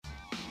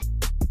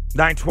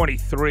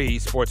923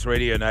 Sports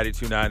Radio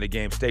 92.9 The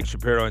Game. Steak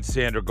Shapiro and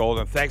Sandra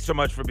Golden. Thanks so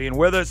much for being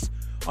with us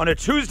on a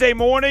Tuesday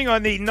morning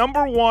on the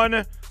number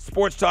one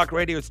sports talk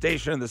radio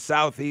station in the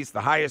Southeast,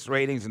 the highest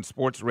ratings in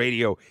sports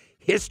radio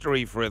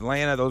history for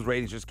Atlanta. Those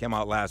ratings just came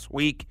out last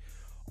week.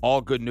 All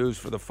good news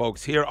for the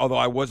folks here, although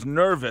I was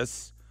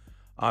nervous.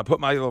 I put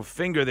my little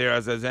finger there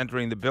as I was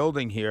entering the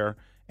building here,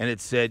 and it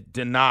said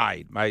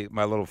denied, my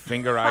little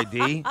finger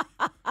ID.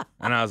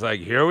 And I was like,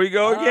 here we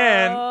go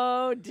again.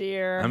 Oh,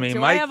 dear. I mean,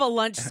 Do I have a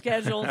lunch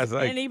schedule?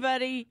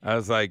 Anybody? I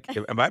was like,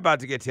 am I about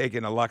to get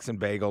taken to Lux and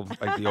Bagel,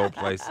 like the old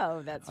place?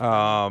 Oh, that's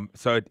funny.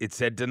 So it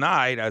said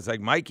denied. I was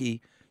like,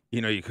 Mikey,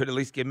 you could at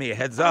least give me a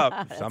heads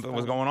up if something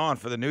was going on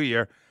for the new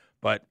year.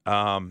 But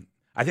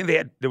I think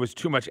there was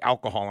too much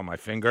alcohol on my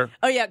finger.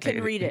 Oh, yeah,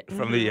 couldn't read it.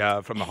 From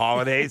the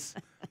holidays.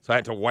 So I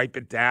had to wipe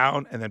it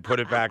down and then put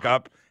it back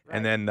up. Right.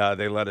 And then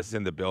they let us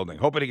in the building.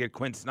 Hoping to get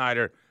Quinn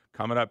Snyder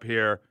coming up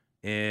here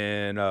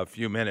in a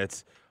few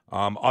minutes.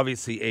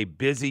 Obviously, a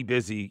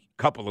busy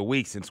couple of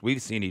weeks since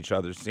we've seen each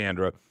other,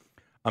 Sandra.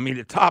 I mean,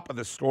 the top of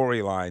the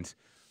storylines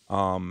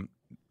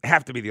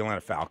have to be the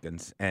Atlanta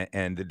Falcons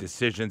and the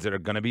decisions that are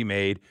going to be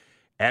made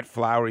at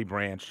Flowery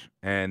Branch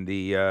and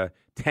the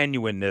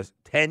tenuousness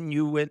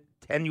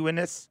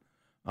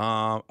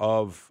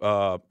of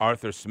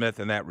Arthur Smith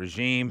and that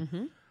regime.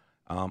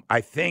 Mm-hmm.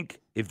 I think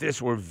if this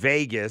were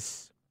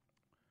Vegas,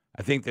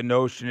 I think the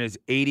notion is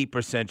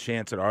 80%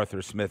 chance that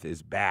Arthur Smith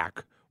is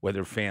back,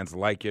 whether fans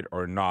like it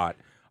or not.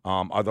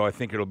 Although I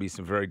think it'll be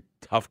some very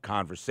tough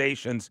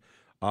conversations.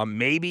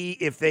 Maybe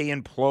if they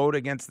implode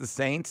against the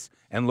Saints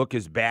and look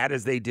as bad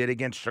as they did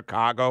against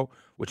Chicago,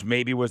 which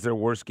maybe was their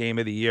worst game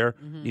of the year,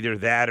 either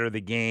that or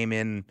the game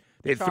in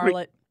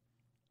Charlotte.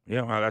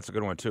 Well, that's a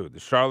good one, too. The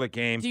Charlotte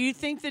game. Do you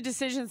think the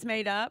decision's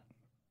made up?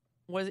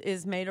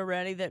 Is made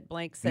already that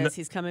Blank says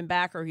he's coming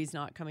back or he's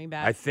not coming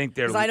back? I think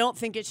because I don't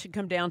think it should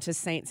come down to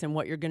Saints and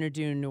what you're going to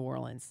do in New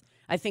Orleans.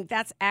 I think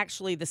that's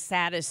actually the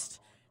saddest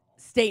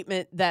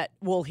statement that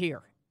we'll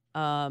hear.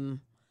 I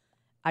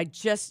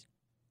just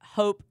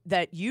hope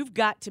that you've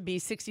got to be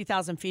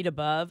 60,000 feet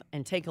above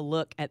and take a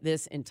look at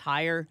this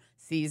entire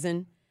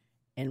season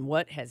and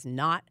what has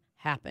not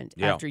happened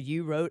after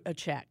you wrote a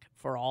check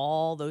for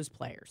all those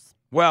players.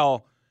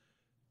 Well,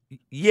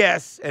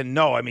 yes and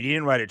no. I mean, you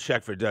didn't write a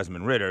check for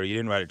Desmond Ridder. You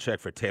didn't write a check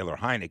for Taylor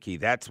Heineke.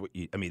 That's what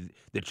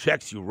the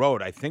checks you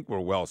wrote, I think,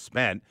 were well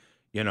spent,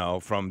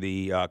 from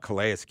the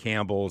Calais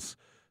Campbells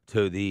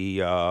to the,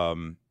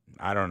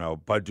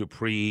 Bud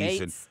Dupree's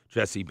and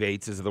Jesse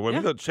Bateses of the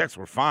world. The checks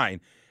were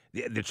fine.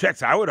 The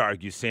checks, I would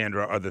argue,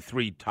 Sandra, are the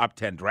 3 top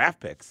 10 draft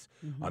picks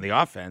on the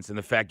offense, and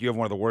the fact you have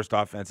one of the worst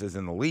offenses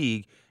in the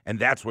league, and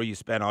that's where you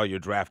spent all your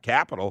draft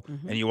capital,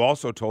 and you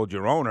also told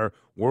your owner,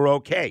 we're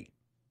okay.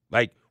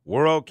 Like,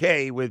 we're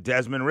okay with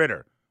Desmond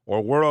Ridder,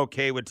 or we're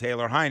okay with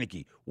Taylor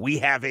Heineke. We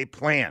have a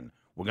plan.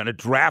 We're going to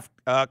draft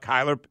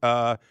Kyler.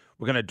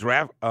 We're going to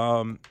draft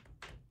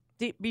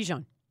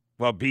Bijan.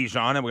 Well,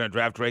 Bijan, and we're going to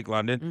draft Drake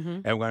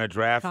London, and we're going to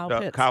draft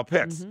Kyle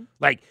Pitts. Mm-hmm.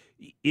 Like,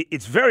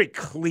 it's very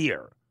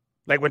clear.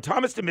 Like, when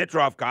Thomas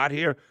Dimitroff got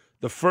here,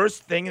 the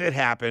first thing that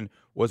happened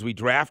was we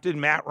drafted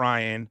Matt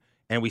Ryan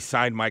and we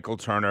signed Michael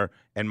Turner,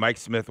 and Mike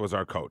Smith was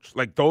our coach.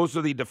 Like, those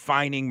are the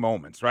defining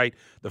moments, right?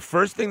 The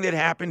first thing that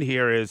happened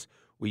here is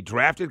we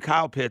drafted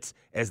Kyle Pitts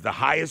as the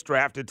highest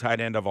drafted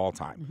tight end of all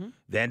time.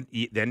 Then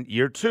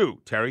year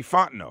 2, Terry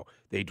Fontenot.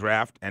 They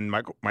draft, and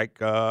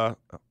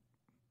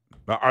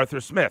Arthur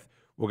Smith.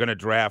 We're going to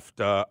draft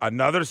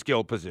another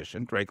skill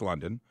position, Drake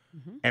London,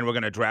 and we're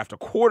going to draft a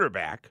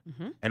quarterback,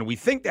 and we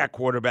think that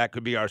quarterback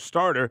could be our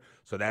starter,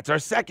 so that's our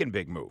second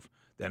big move.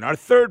 Then our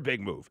third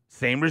big move,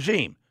 same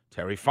regime,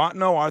 Terry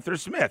Fontenot, Arthur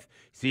Smith.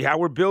 See how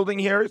we're building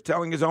here? He's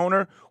telling his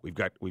owner, we've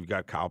got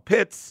Kyle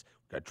Pitts,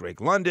 we've got Drake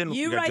London.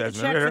 You write the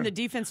check from the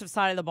defensive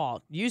side of the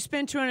ball. You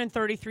spend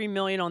 $233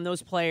 million on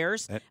those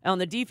players on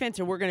the defense,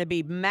 and we're going to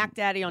be Mac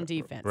Daddy on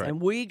defense, and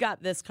we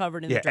got this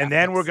covered in the draft. And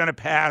then we're going to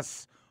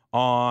pass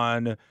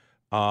on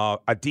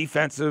a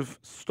defensive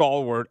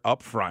stalwart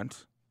up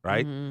front,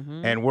 right?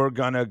 And we're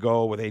going to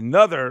go with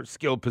another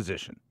skilled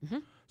position.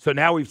 So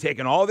now we've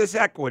taken all this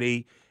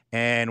equity,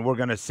 and we're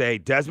going to say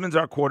Desmond's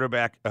our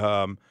quarterback,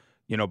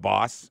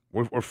 boss.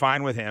 We're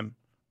fine with him,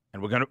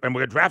 and we're going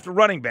to draft a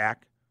running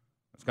back.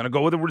 It's going to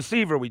go with the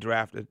receiver we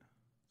drafted.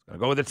 It's going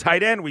to go with the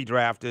tight end we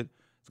drafted.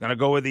 It's going to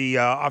go with the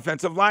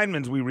offensive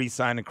linemen we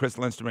re-signed, and Chris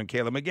Lindstrom and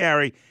Caleb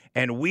McGarry.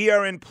 And we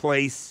are in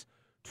place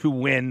to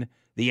win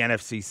the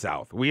NFC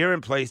South. We are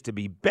in place to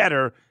be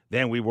better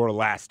than we were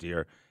last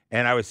year.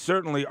 And I would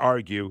certainly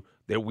argue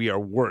that we are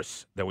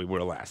worse than we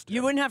were last year.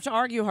 You wouldn't have to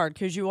argue hard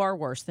because you are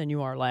worse than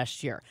you are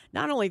last year.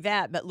 Not only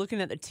that, but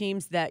looking at the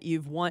teams that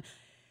you've won.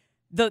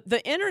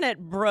 The internet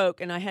broke,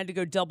 and I had to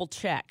go double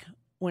check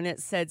when it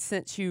said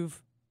since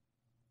you've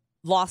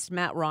lost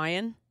Matt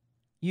Ryan,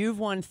 you've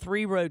won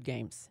 3 road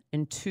games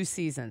in 2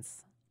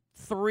 seasons.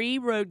 3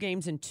 road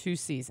games in 2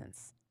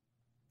 seasons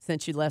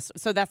since you left.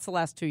 So that's the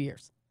last 2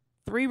 years.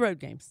 3 road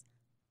games.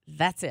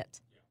 That's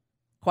it.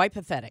 Quite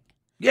pathetic.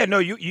 Yeah, no,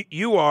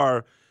 you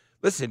are.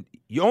 Listen,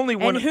 you only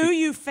won. And who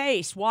you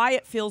face, why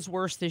it feels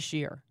worse this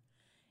year.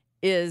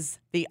 is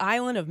the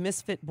island of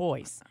misfit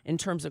boys in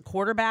terms of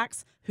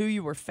quarterbacks, who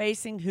you were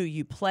facing, who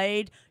you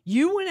played.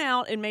 You went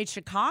out and made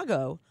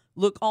Chicago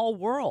look all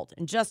world,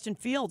 and Justin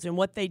Fields and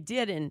what they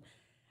did. And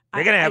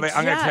they're gonna have.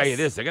 I'm gonna tell you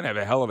this: they're gonna have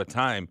a hell of a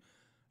time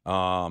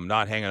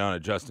not hanging on to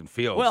Justin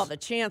Fields. Well, the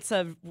chance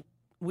of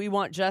we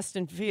want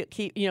Justin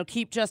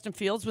keep Justin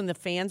Fields when the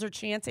fans are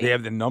chanting. They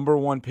have the number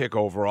 1 pick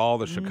overall,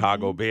 the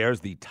Chicago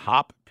Bears, the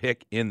top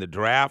pick in the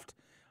draft.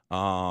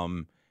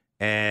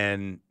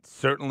 And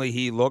certainly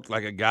he looked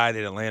like a guy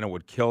that Atlanta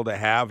would kill to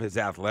have, his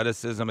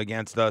athleticism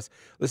against us.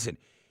 Listen,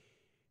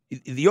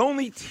 the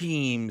only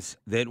teams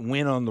that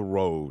win on the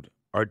road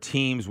are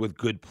teams with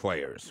good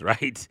players,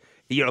 right?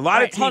 A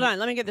lot of teams. Hold on,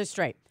 let me get this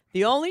straight.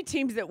 The only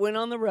teams that win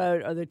on the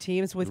road are the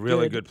teams with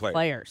really good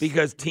players.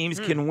 Because teams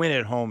can win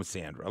at home,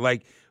 Sandra.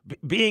 Like,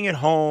 being at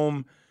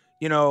home,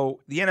 the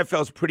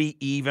NFL's pretty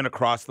even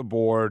across the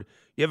board.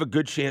 You have a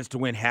good chance to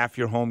win half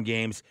your home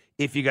games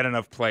if you got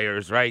enough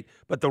players, right?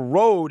 But the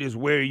road is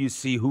where you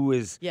see who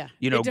is,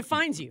 it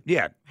defines you.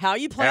 Yeah. How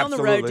you play on the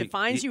road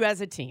defines you as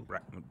a team.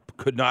 Right.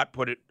 Could not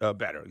put it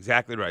better.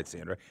 Exactly right,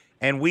 Sandra.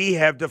 And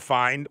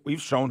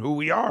we've shown who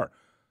we are.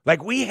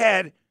 Like, we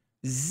had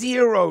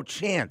zero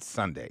chance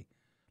Sunday.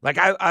 Like,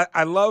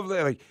 I love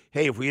that. Like,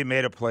 hey, if we had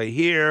made a play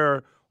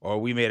here or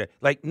we made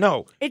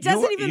no. It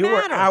doesn't even matter. You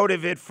were matter. out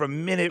of it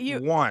from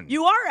minute one.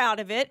 You are out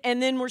of it,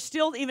 and then we're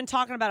still even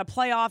talking about a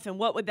playoff and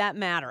what would that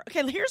matter.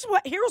 Okay,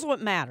 here's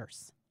what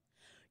matters.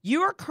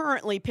 You are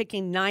currently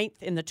picking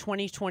 9th in the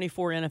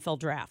 2024 NFL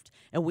draft,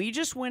 and we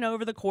just went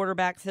over the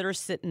quarterbacks that are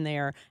sitting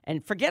there,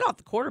 and forget off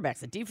the quarterbacks,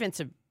 the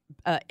defensive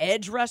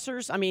edge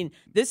rushers. I mean,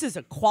 this is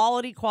a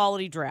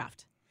quality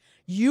draft.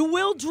 You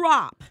will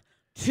drop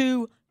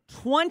to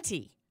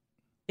 20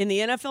 in the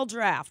NFL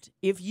draft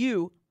if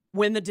you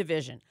win the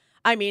division.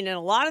 I mean, and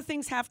a lot of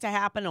things have to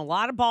happen, a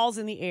lot of balls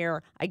in the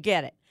air. I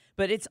get it.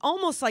 But it's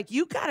almost like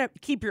you got to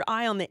keep your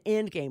eye on the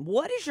end game.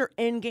 What is your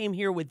end game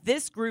here with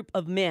this group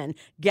of men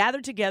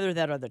gathered together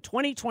that are the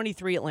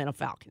 2023 Atlanta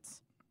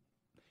Falcons?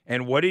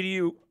 And what did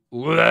you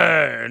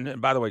learn?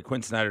 And by the way,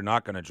 Quinn Snyder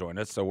not going to join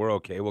us, so we're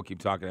okay. We'll keep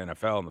talking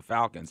NFL and the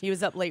Falcons. He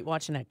was up late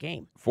watching that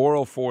game.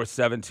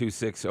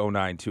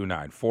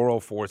 404-726-0929.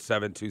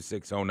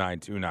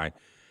 404-726-0929.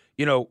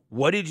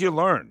 What did you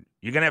learn?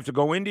 You're going to have to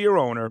go into your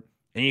owner,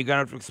 and you're going to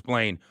have to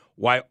explain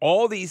why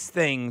all these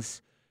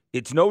things.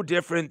 It's no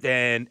different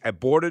than a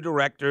board of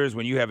directors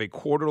when you have a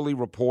quarterly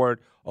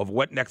report of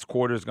what next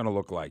quarter is going to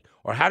look like.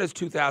 Or how does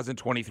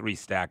 2023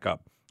 stack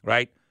up,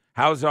 right?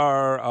 How's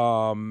our,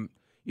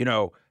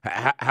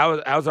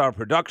 how's our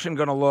production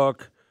going to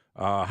look?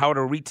 How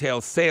do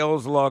retail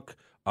sales look?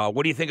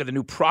 What do you think of the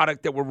new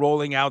product that we're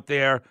rolling out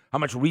there? How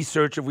much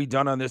research have we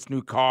done on this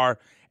new car?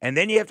 And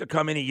then you have to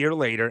come in a year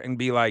later and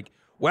be like,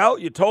 well,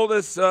 you told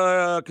us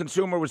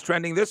consumer was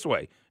trending this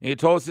way. And you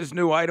told us this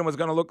new item was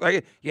going to look like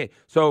it. Yeah.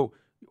 So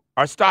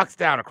our stock's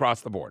down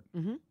across the board.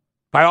 Mm-hmm.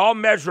 By all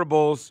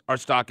measurables, our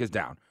stock is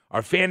down.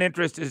 Our fan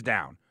interest is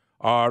down.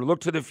 Our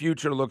look to the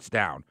future looks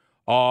down.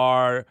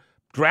 Our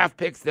draft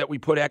picks that we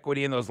put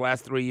equity in those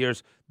last 3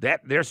 years,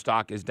 that their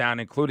stock is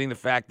down, including the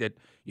fact that,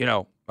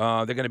 they're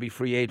going to be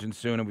free agents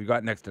soon and we've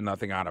got next to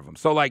nothing out of them.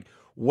 So,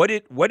 what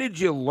did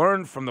you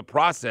learn from the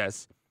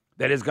process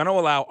that is going to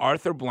allow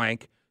Arthur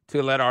Blank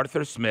to let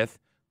Arthur Smith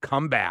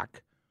come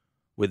back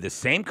with the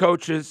same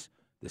coaches,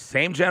 the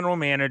same general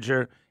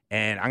manager,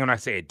 and I'm going to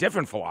say a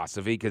different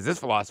philosophy because this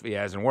philosophy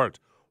hasn't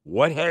worked.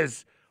 What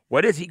is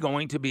he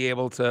going to be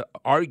able to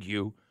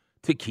argue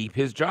to keep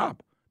his job?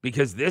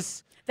 Because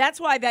that's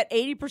why that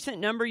 80%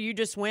 number you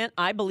just went,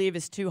 I believe,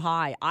 is too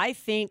high. I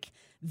think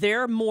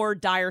they're more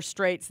dire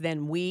straits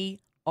than we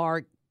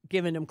are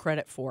giving them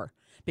credit for.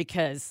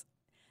 Because,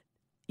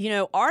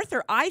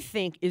 Arthur, I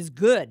think, is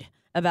good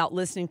about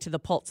listening to the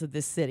pulse of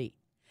this city.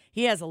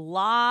 He has a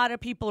lot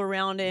of people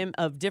around him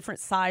of different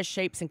size,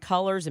 shapes, and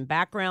colors and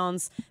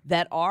backgrounds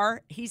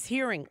he's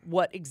hearing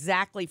what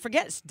exactly,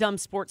 forget dumb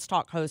sports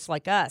talk hosts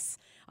like us.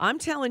 I'm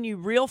telling you,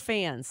 real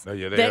fans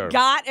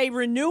got a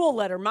renewal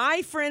letter.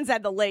 My friends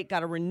at the lake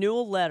got a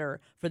renewal letter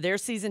for their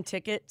season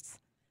tickets.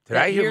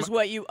 Here's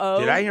what you owe.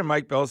 Did I hear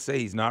Mike Bell say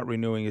he's not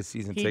renewing his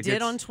season tickets? He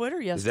did on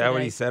Twitter yesterday. Is that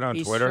what he said on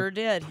Twitter? He sure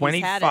did.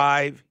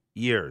 25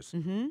 years.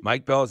 Mm-hmm.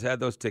 Mike Bell has had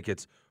those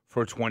tickets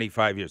for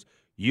 25 years.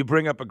 You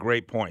bring up a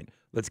great point.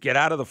 Let's get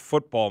out of the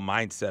football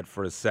mindset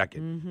for a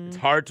second. Mm-hmm. It's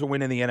hard to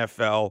win in the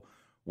NFL.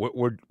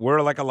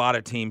 We're like a lot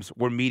of teams.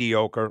 We're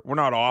mediocre. We're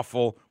not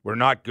awful. We're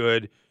not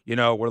good.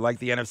 We're like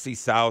the NFC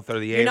South or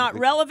the You're not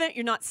relevant.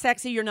 You're not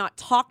sexy. You're not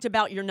talked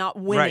about. You're not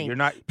winning. Right. You're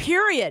not.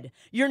 Period.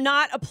 You're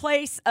not a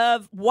place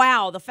of,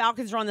 wow, the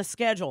Falcons are on the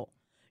schedule.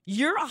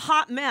 You're a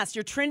hot mess.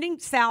 You're trending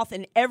south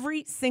in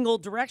every single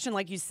direction,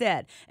 like you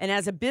said. And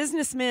as a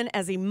businessman,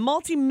 as a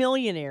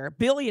multimillionaire,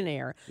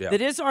 billionaire that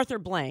is Arthur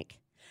Blank,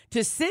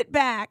 to sit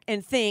back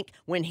and think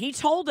when he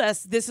told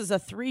us this is a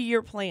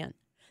 3-year plan,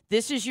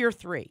 this is year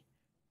 3.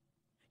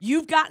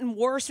 You've gotten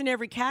worse in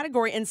every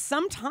category. And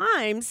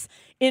sometimes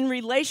in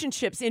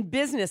relationships, in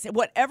business, in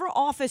whatever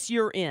office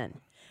you're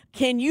in,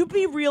 can you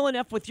be real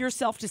enough with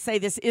yourself to say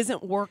this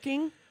isn't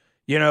working?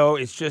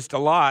 It's just a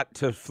lot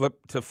to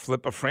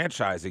flip a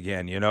franchise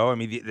again. I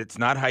mean, it's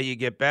not how you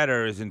get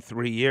better. Is in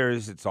 3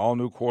 years, it's all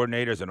new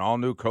coordinators and all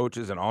new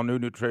coaches and all new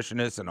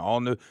nutritionists and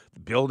all new. The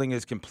building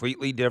is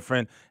completely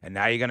different, and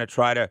now you're going to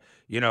try to,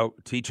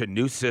 teach a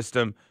new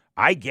system.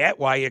 I get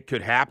why it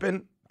could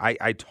happen.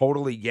 I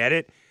totally get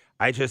it.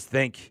 I just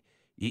think,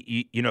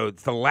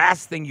 it's the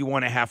last thing you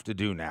want to have to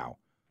do now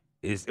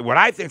is what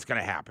I think is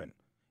going to happen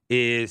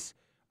is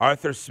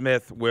Arthur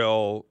Smith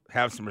will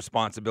have some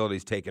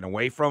responsibilities taken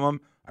away from him.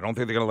 I don't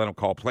think they're going to let him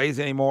call plays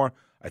anymore.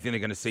 I think they're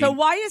going to see. So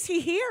why is he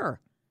here?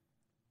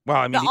 Well,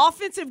 I mean, the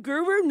offensive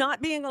guru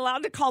not being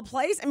allowed to call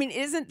plays? I mean,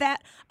 isn't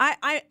that –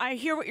 I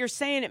hear what you're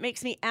saying. It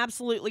makes me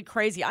absolutely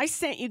crazy. I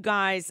sent you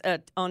guys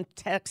on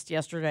text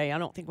yesterday. I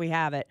don't think we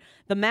have it.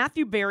 The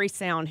Matthew Berry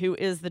sound, who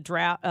is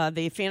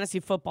the fantasy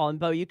football, and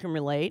Bo, you can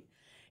relate.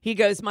 He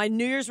goes, my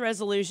New Year's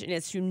resolution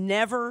is to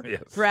never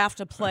draft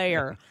a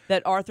player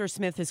that Arthur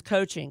Smith is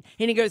coaching.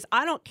 And he goes,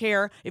 I don't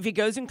care if he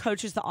goes and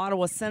coaches the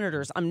Ottawa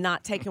Senators. I'm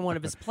not taking one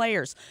of his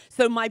players.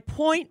 So my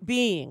point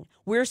being,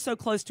 we're so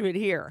close to it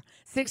here,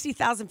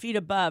 60,000 feet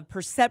above,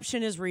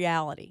 perception is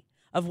reality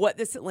of what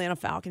this Atlanta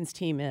Falcons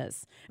team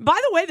is.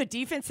 By the way, the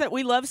defense that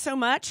we love so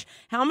much,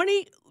 how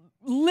many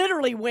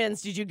literally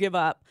wins did you give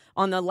up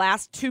on the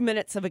last 2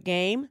 minutes of a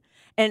game?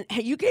 And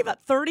you gave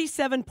up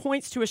 37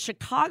 points to a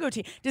Chicago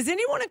team. Does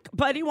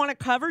anybody want to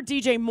cover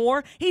DJ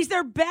Moore? He's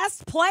their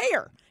best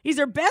player. He's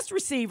their best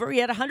receiver. He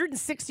had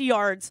 160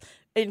 yards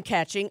in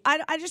catching.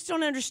 I just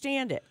don't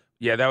understand it.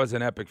 Yeah, that was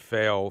an epic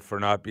fail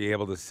for not being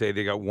able to say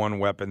they got one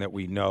weapon that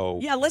we know.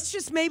 Yeah, let's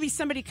just maybe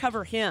somebody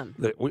cover him.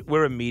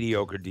 We're a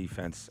mediocre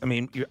defense. I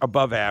mean, you're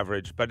above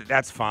average, but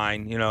that's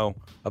fine,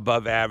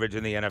 above average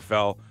in the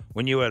NFL.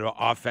 When you had an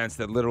offense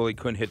that literally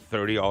couldn't hit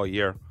 30 all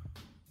year.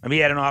 I mean,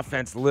 he had an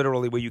offense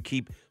literally where you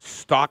keep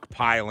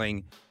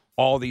stockpiling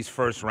all these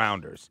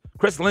first-rounders.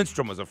 Chris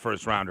Lindstrom was a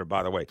first-rounder,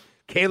 by the way.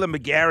 Caleb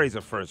McGarry's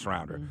a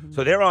first-rounder. Mm-hmm.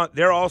 So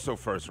they're also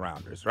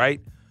first-rounders,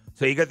 right?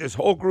 So you got this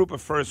whole group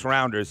of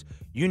first-rounders.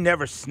 You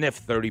never sniff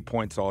 30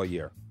 points all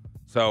year.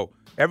 So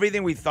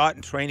everything we thought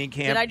in training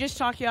camp. Did I just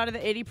talk you out of the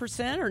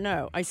 80% or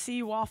no? I see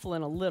you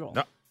waffling a little.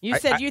 No, you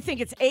said you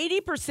think it's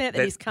 80%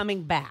 that he's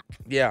coming back.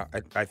 Yeah,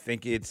 I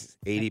think it's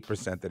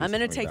 80% that I'm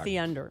going to take back. the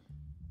under.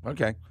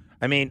 Okay.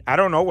 I mean, I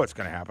don't know what's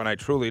going to happen. I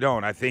truly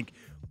don't. I think,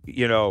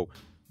 if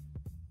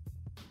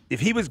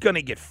he was going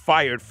to get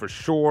fired for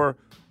sure,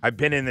 I've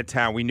been in the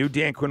town. We knew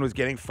Dan Quinn was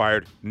getting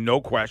fired.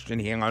 No question.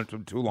 He hung on to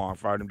him too long,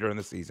 fired him during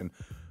the season.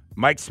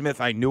 Mike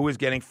Smith, I knew was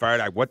getting fired.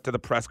 I went to the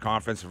press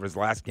conference for his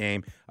last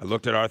game. I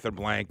looked at Arthur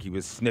Blank. He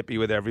was snippy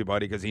with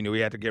everybody because he knew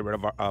he had to get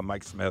rid of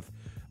Mike Smith.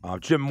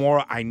 Jim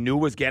Mora, I knew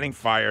was getting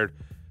fired.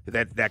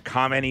 That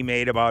comment he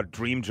made about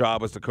dream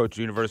job was to coach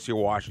the University of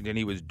Washington.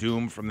 He was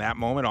doomed from that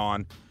moment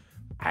on.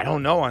 I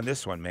don't know on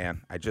this one, man.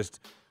 I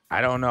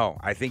don't know.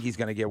 I think he's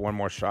going to get one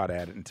more shot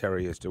at it, and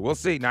Terry is too. We'll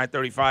see.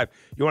 9:35.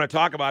 You want to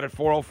talk about it?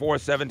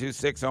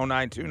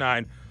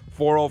 404-726-0929.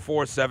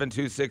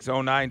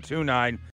 404-726-0929.